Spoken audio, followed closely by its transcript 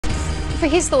for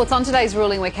his thoughts on today's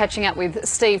ruling, we're catching up with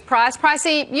Steve Price.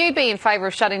 Pricey, you'd be in favour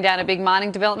of shutting down a big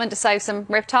mining development to save some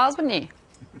reptiles, wouldn't you?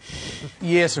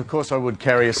 Yes, of course I would,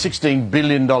 Carrie. A $16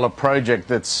 billion project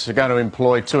that's going to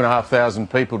employ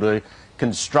 2,500 people to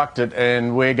construct it,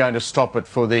 and we're going to stop it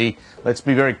for the, let's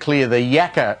be very clear, the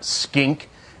yakka skink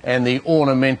and the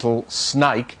ornamental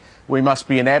snake. We must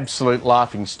be an absolute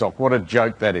laughingstock. What a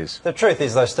joke that is. The truth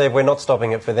is, though, Steve, we're not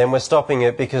stopping it for them. We're stopping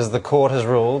it because the court has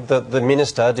ruled that the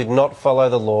minister did not follow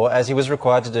the law as he was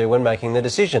required to do when making the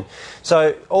decision.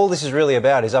 So all this is really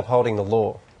about is upholding the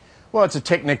law. Well, it's a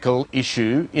technical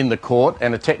issue in the court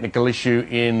and a technical issue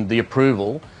in the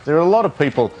approval. There are a lot of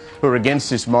people who are against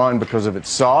this mine because of its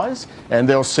size, and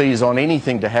they'll seize on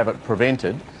anything to have it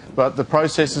prevented. But the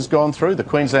process has gone through. The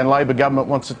Queensland Labor government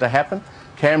wants it to happen.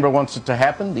 Canberra wants it to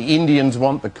happen. The Indians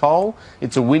want the coal.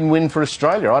 It's a win-win for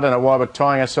Australia. I don't know why we're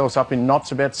tying ourselves up in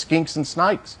knots about skinks and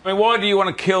snakes. I mean, why do you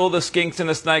want to kill the skinks and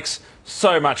the snakes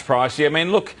so much, Pricey? I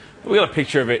mean, look, we've got a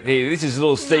picture of it here. This is a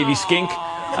little Stevie skink.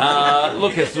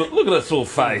 Look at its little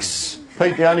face.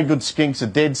 Pete, the only good skink's a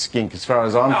dead skink as far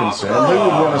as I'm concerned. Who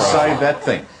would want to save that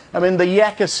thing? I mean, the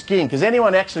yakka skink, has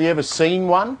anyone actually ever seen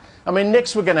one? I mean,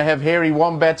 next we're going to have hairy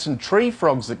wombats and tree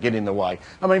frogs that get in the way.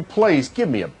 I mean, please, give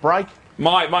me a break.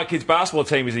 My kids' basketball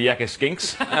team is the yakka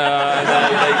skinks. They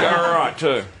go all right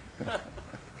too.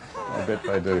 I bet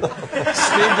they do.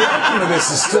 Steve, the outcome of this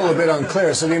is still a bit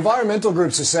unclear. So the environmental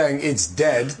groups are saying it's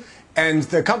dead, and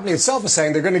the company itself is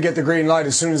saying they're going to get the green light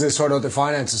as soon as they sort out their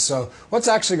finances. So what's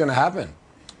actually going to happen?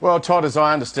 Well, Todd, as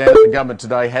I understand it, the government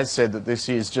today has said that this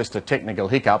is just a technical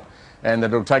hiccup and that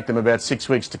it'll take them about 6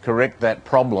 weeks to correct that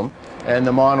problem and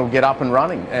the mine will get up and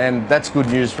running. And that's good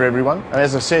news for everyone. And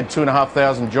as I said,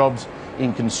 2,500 jobs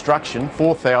in construction,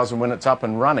 4,000 when it's up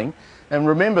and running. And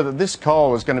remember that this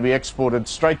coal is going to be exported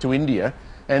straight to India,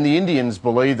 and the Indians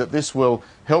believe that this will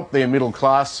help their middle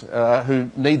class who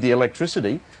need the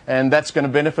electricity, and that's going to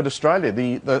benefit Australia.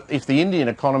 If the Indian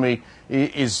economy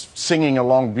is singing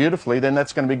along beautifully, then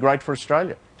that's going to be great for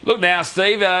Australia. Look now,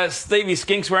 Steve, Stevie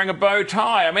Skink's wearing a bow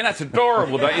tie. I mean, that's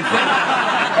adorable, don't you think?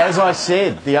 As I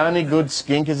said, the only good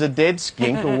skink is a dead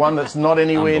skink or one that's not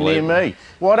anywhere near me.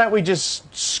 Why don't we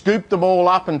just scoop them all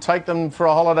up and take them for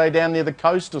a holiday down near the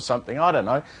coast or something? I don't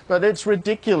know. But it's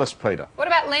ridiculous, Peter. What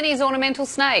about Lenny's ornamental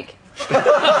snake?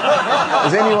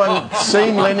 Has anyone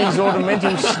seen Lenny's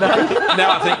ornamental snake?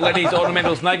 Now I think Lenny's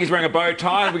ornamental snake is wearing a bow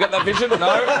tie. Have we got that vision? No? No, we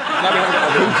haven't got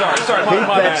that vision. Sorry, Keep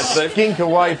my that bad, Steve. skink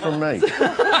away from me.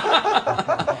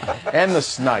 And the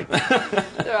snake.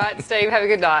 All right, Steve, have a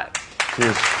good night.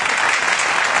 Cheers.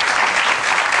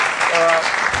 All right,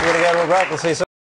 we're going to go to a break. We'll see you soon.